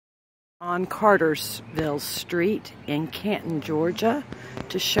On Cartersville Street in Canton, Georgia,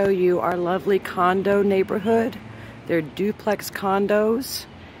 to show you our lovely condo neighborhood. They're duplex condos,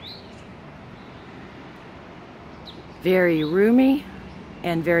 very roomy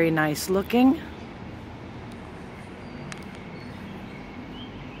and very nice looking.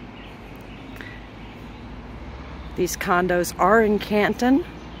 These condos are in Canton.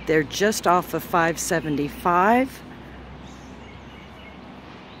 They're just off of 575.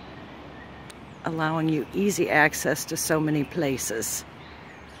 Allowing you easy access to so many places.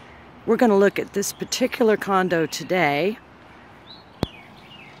 We're going to look at this particular condo today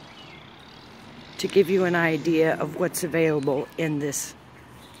to give you an idea of what's available in this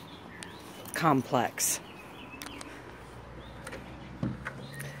complex.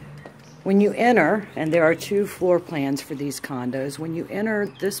 When you enter, and there are two floor plans for these condos, when you enter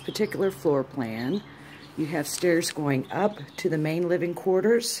this particular floor plan, you have stairs going up to the main living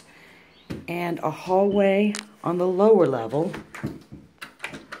quarters and a hallway on the lower level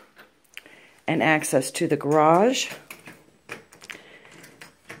and access to the garage.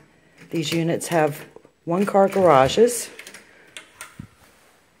 These units have one-car garages,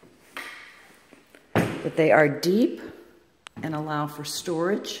 but they are deep and allow for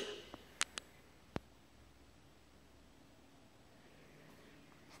storage.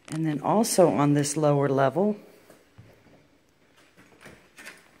 And then also on this lower level,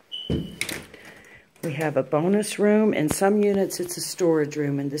 we have a bonus room. In some units, it's a storage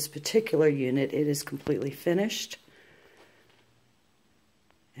room. In this particular unit, it is completely finished.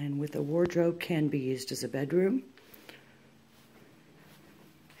 And with a wardrobe, can be used as a bedroom.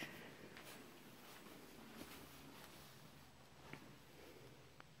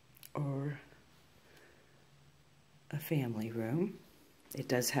 Or a family room. It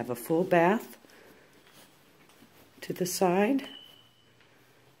does have a full bath to the side.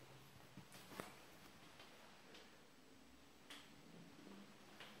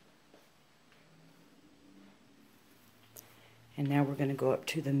 And now we're going to go up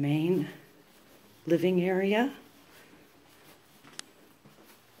to the main living area.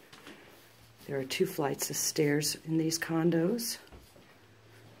 There are 2 flights of stairs in these condos.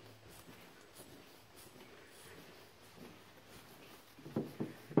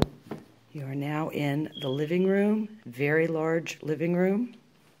 You are now in the living room, very large living room.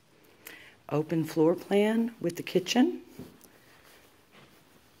 Open floor plan with the kitchen.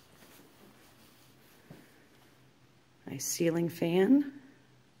 Nice ceiling fan.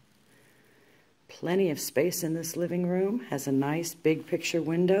 Plenty of space in this living room. Has a nice big picture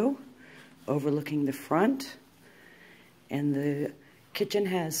window overlooking the front. And the kitchen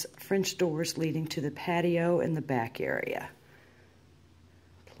has French doors leading to the patio and the back area.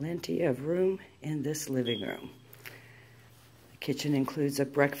 Plenty of room in this living room. The kitchen includes a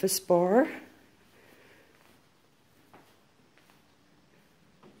breakfast bar.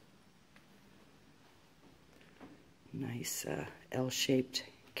 Nice L-shaped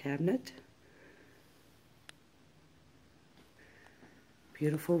cabinet.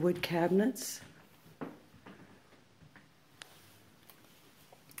 Beautiful wood cabinets.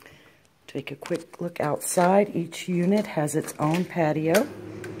 Take a quick look outside. Each unit has its own patio.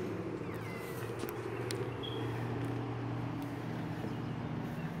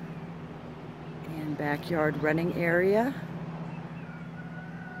 And backyard running area.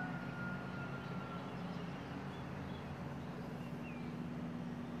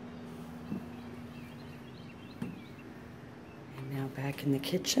 Now back in the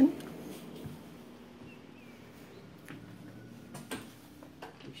kitchen.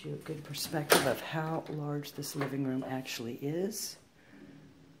 Gives you a good perspective of how large this living room actually is.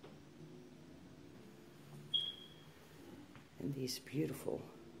 And these beautiful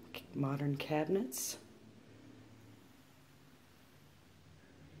modern cabinets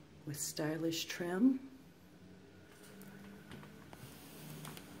with stylish trim.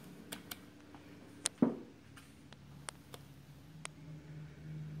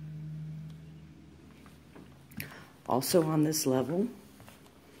 Also on this level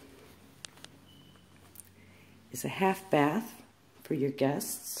is a half bath for your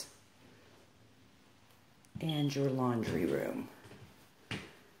guests and your laundry room,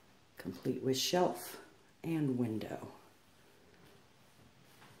 complete with shelf and window.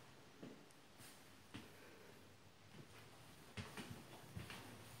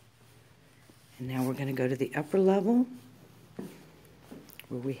 And now we're going to go to the upper level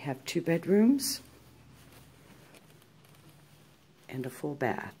where we have 2 bedrooms and a full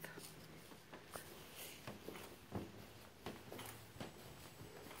bath.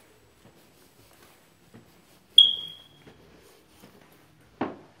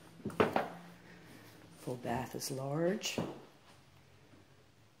 Full bath is large.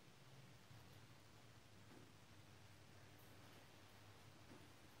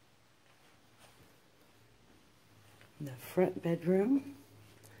 The front bedroom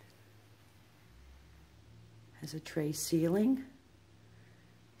has a tray ceiling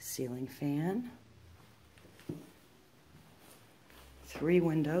fan, 3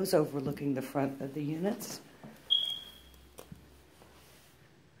 windows overlooking the front of the units.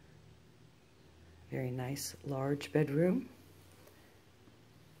 Very nice large bedroom.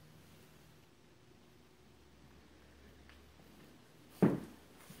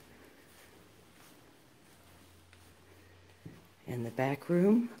 And the back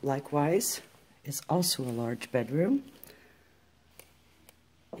room, likewise, is also a large bedroom.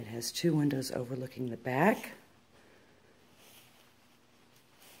 It has 2 windows overlooking the back.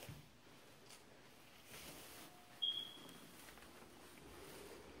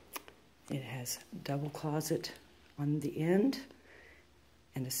 It has a double closet on the end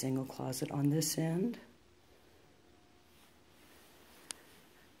and a single closet on this end.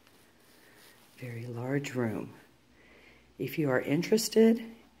 Very large room. If you are interested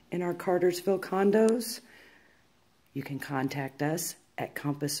in our Cartersville condos, you can contact us at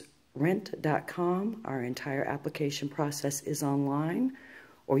compassrent.com. Our entire application process is online,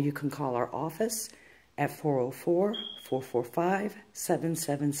 or you can call our office at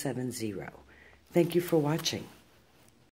 404-445-7770. Thank you for watching.